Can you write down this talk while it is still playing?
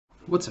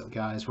What's up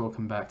guys,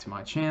 welcome back to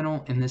my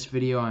channel. In this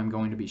video I'm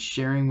going to be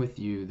sharing with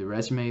you the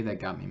resume that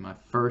got me my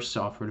first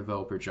software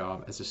developer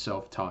job as a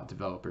self-taught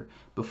developer.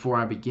 Before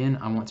I begin,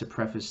 I want to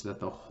preface that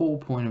the whole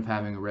point of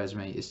having a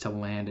resume is to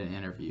land an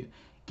interview.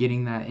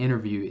 Getting that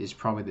interview is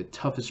probably the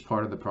toughest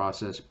part of the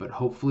process, but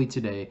hopefully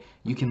today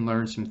you can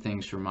learn some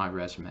things from my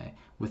resume.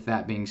 With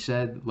that being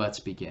said, let's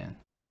begin.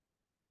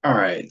 All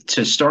right,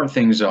 to start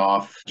things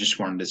off, just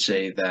wanted to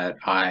say that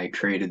I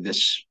created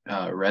this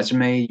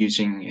resume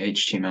using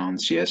HTML and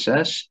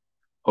CSS.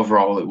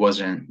 Overall, it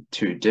wasn't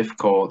too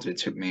difficult. It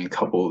took me a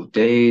couple of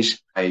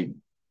days. I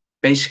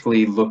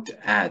basically looked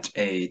at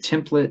a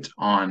template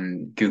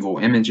on Google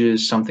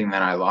Images, something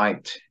that I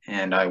liked,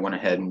 and I went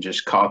ahead and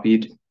just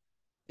copied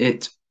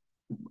it.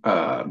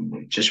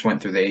 Just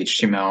went through the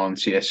HTML and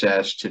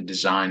CSS to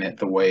design it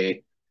the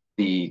way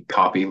the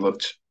copy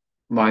looked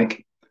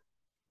like.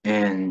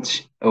 And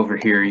over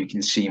here, you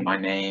can see my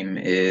name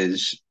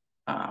is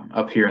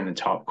up here in the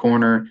top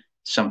corner,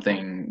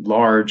 something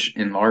large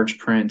in large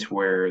print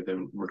where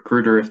the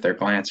recruiter, if they're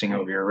glancing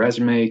over your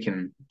resume,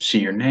 can see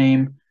your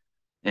name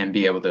and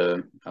be able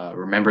to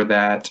remember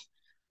that.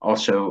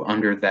 Also,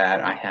 under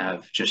that, I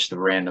have just the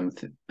random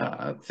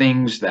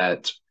things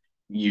that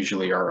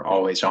usually are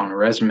always on a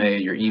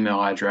resume, your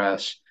email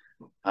address,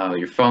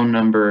 your phone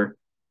number,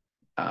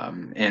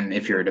 and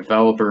if you're a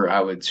developer, I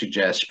would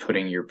suggest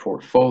putting your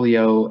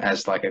portfolio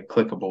as like a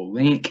clickable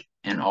link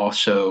and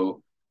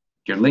also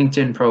your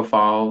LinkedIn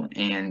profile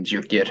and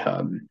your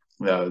GitHub.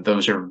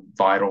 Those are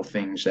vital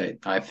things that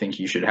I think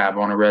you should have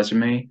on a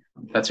resume.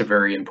 That's a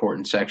very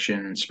important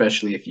section,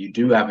 especially if you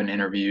do have an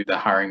interview. The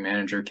hiring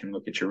manager can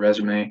look at your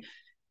resume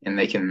and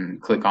they can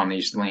click on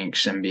these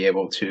links and be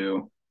able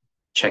to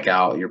check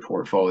out your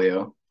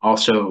portfolio.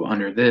 Also,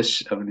 under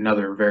this,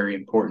 another very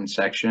important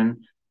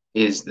section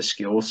is the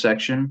skills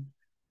section.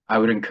 I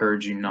would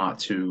encourage you not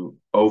to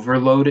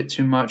overload it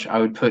too much. I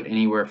would put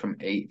anywhere from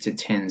 8 to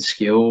 10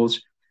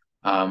 skills.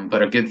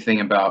 But a good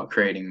thing about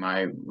creating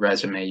my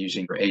resume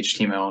using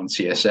HTML and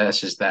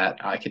CSS is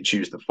that I could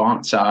choose the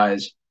font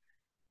size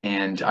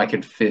and I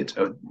could fit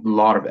a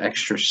lot of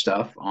extra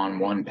stuff on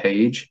one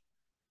page.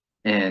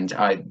 And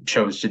I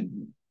chose to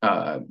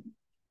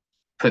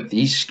put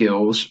these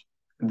skills.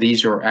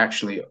 These are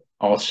actually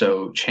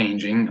also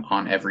changing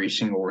on every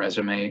single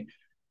resume,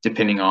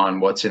 depending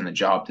on what's in the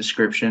job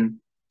description.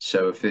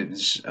 So if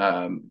it's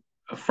a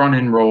front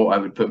end role, I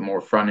would put more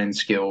front end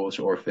skills,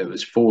 or if it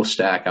was full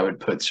stack, I would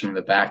put some of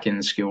the back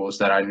end skills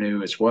that I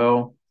knew as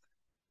well.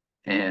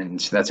 And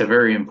that's a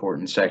very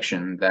important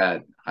section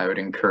that I would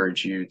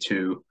encourage you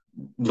to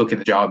look at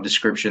the job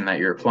description that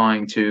you're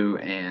applying to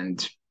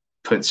and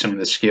put some of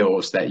the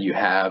skills that you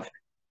have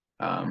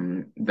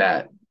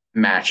that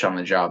match on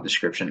the job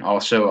description.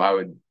 Also, I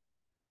would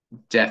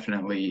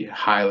definitely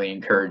highly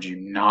encourage you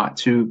not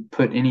to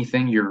put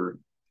anything you're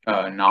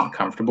not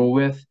comfortable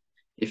with.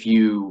 If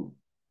you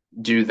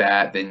do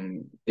that,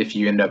 then if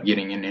you end up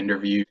getting an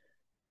interview,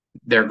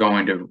 they're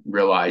going to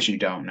realize you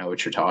don't know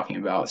what you're talking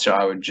about. So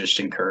I would just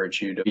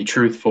encourage you to be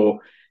truthful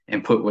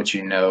and put what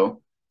you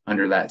know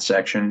under that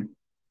section.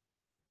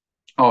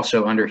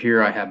 Also, under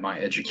here, I have my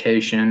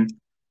education.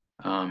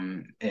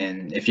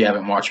 And if you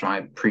haven't watched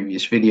my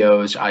previous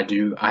videos,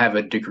 I have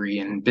a degree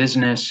in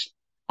business,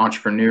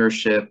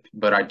 entrepreneurship,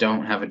 but I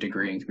don't have a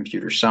degree in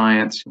computer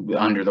science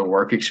under the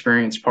work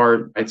experience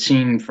part. I'd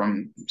seen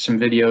from some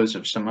videos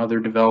of some other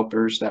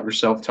developers that were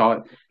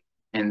self-taught,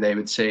 and they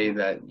would say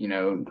that,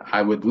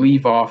 I would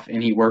leave off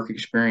any work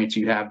experience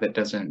you have that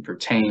doesn't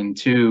pertain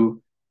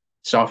to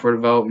software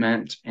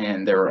development.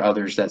 And there were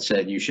others that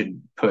said you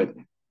should put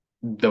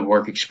the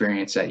work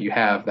experience that you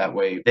have. That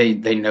way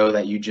they know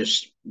that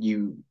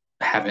you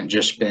haven't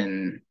just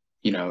been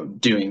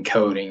doing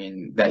coding,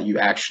 and that you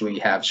actually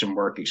have some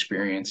work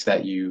experience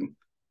that you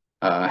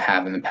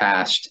have in the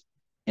past.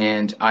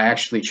 And I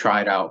actually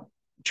tried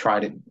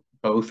it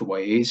both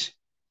ways.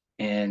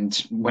 And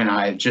when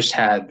I just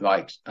had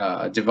like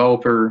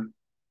developer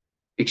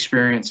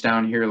experience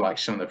down here, like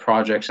some of the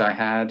projects I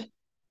had,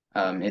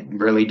 it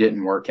really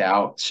didn't work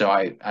out. So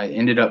I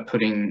ended up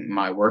putting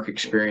my work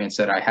experience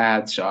that I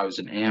had. So I was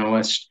an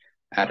analyst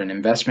at an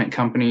investment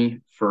company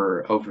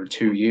for over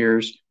 2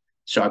 years.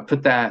 So I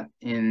put that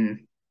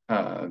in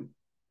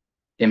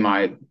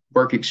my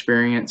work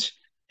experience.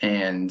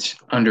 And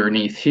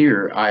underneath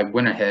here, I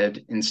went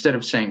ahead, instead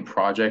of saying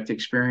project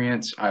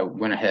experience, I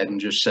went ahead and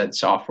just said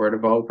software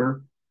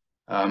developer.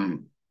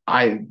 Um,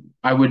 I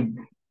would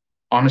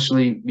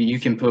honestly, you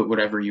can put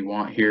whatever you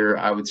want here.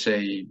 I would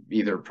say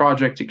either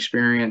project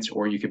experience,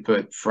 or you could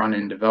put front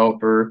end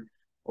developer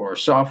or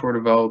software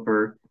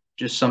developer,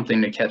 just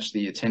something to catch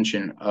the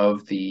attention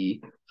of the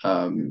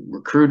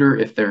recruiter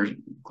if they're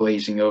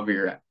glazing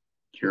over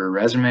your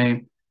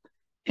resume.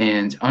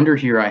 And under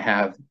here, I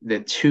have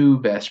the two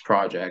best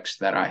projects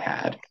that I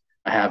had.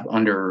 I have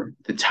under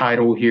the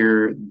title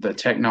here the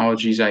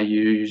technologies I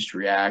used: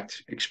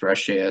 React,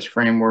 Express.js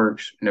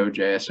frameworks,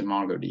 Node.js, and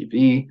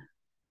MongoDB.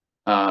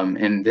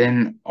 And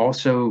then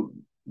also,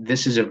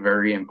 this is a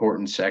very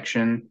important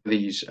section,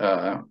 these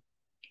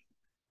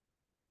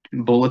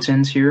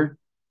bulletins here.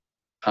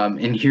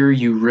 And here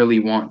you really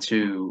want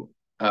to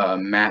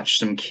match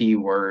some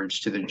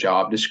keywords to the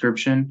job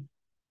description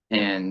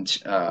and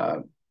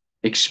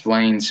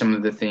explain some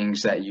of the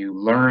things that you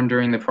learned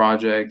during the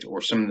project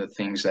or some of the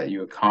things that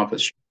you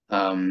accomplished.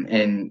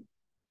 And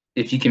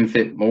if you can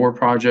fit more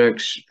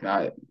projects,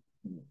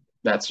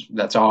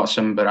 that's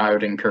awesome. But I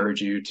would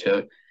encourage you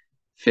to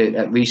fit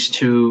at least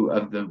two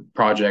of the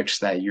projects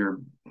that you're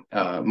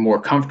more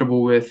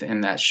comfortable with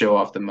and that show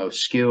off the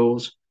most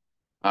skills.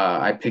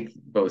 I picked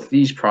both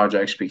these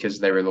projects because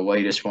they were the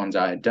latest ones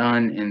I had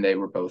done, and they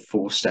were both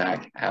full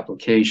stack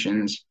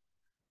applications.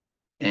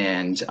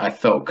 And I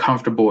felt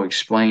comfortable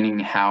explaining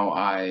how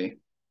I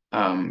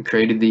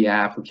created the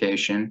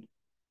application.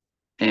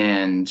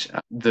 And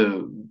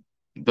the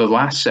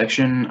last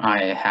section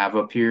I have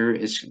up here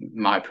is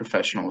my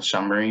professional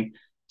summary.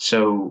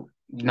 So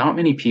not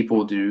many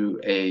people do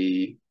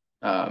a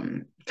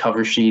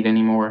cover sheet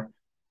anymore.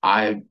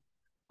 I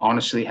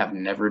honestly have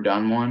never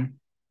done one.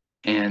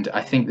 And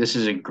I think this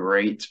is a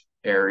great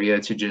area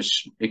to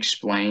just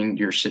explain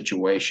your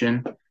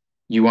situation.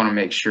 You want to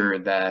make sure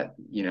that,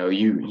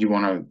 you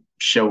want to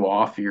show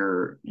off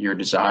your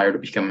desire to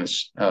become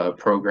a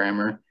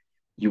programmer.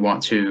 You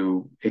want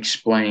to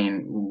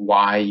explain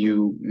why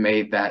you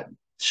made that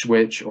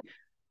switch.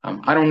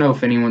 I don't know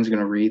if anyone's going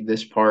to read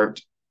this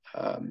part.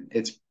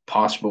 It's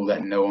possible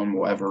that no one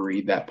will ever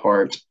read that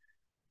part,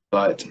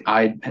 but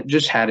I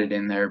just had it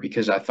in there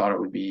because I thought it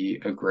would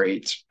be a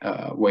great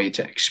way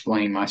to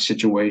explain my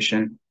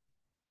situation.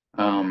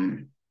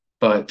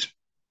 But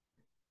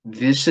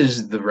this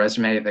is the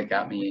resume that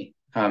got me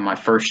my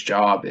first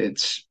job.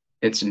 It's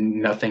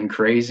nothing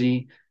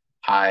crazy.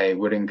 I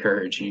would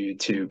encourage you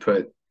to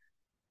put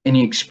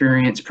any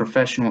experience,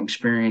 professional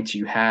experience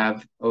you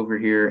have over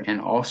here, and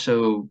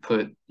also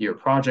put your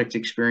project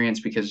experience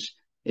because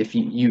if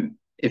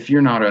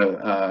you're not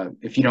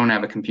if you don't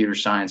have a computer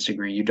science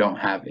degree, you don't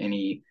have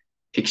any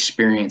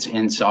experience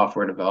in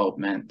software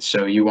development.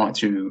 So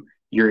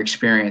your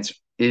experience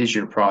is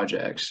your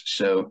projects.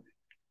 So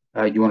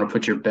you want to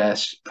put your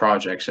best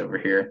projects over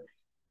here.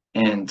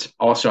 And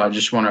also, I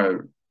just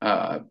want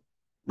to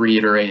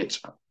reiterate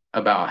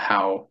about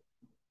how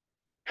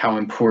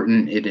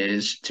important it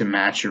is to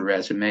match your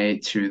resume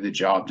to the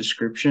job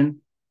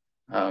description.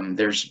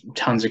 There's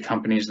tons of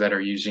companies that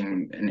are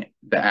using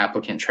the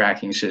applicant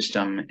tracking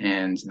system,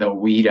 and they'll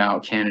weed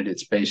out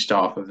candidates based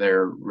off of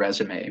their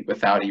resume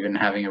without even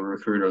having a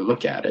recruiter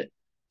look at it.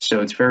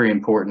 So it's very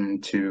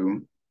important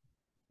to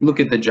look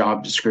at the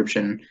job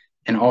description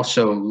and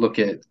also look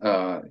at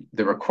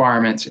the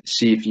requirements,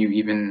 see if you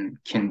even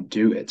can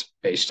do it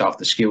based off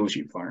the skills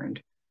you've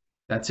learned.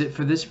 That's it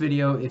for this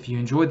video. If you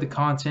enjoyed the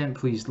content,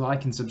 please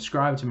like and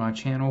subscribe to my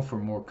channel for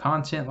more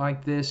content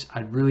like this.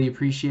 I'd really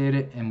appreciate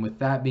it. And with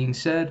that being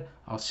said,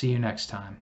 I'll see you next time.